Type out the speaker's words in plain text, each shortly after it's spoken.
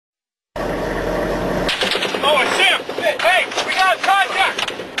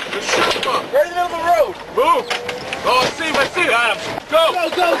Move! Oh, I see him, I see him! Got him! Go!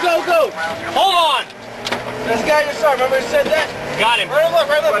 Go! Hold on! There's a guy in your side, remember he said that? Got him! Right left,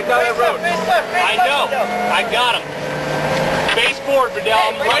 right down that road. Face left, I know! I got him! Face forward,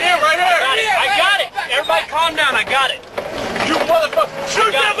 Vidal. Right here! I got it! Everybody calm down, I got it! You motherfucker!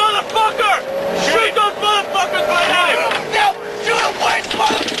 Shoot that motherfucker! Shoot those motherfuckers behind him! No! Shoot him, West,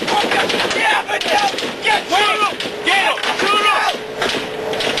 motherfucker! Yeah, Vidal! Get him! Get him! Shoot him!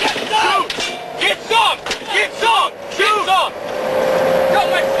 Get some! Get some! Get some! Shoot some! Got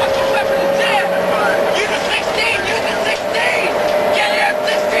my fucking weapon in jam! Use the 16! Use the 16! Get him!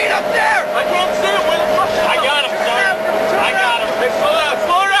 16 up there! I can't see him! Where the fuck? I got him, Sergeant. I got him. Hey, slow down!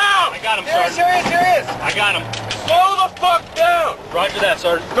 Slow down! I got him, Sergeant. Here he is! I got him. Slow the fuck down! Roger that,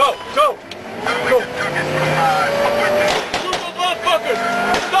 Sergeant. Go! Shoot those motherfuckers!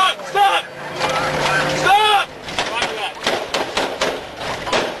 Stop! Roger that.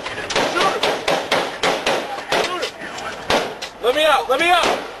 Shoot him! Let me out!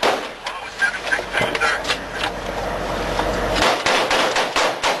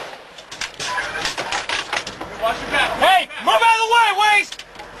 Watch your back. Hey! Move out of the way, Waste!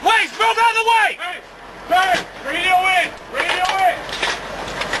 Waste, move out of the way! Hey! Radio in!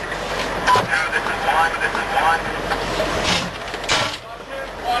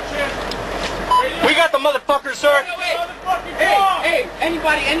 Watch it! We got the motherfuckers, sir! Hey!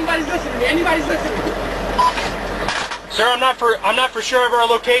 Anybody's listening! Sir, I'm not for sure of our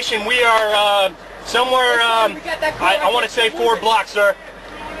location. We are somewhere. I want to say 4 blocks, sir.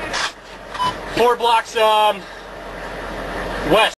 4 blocks west.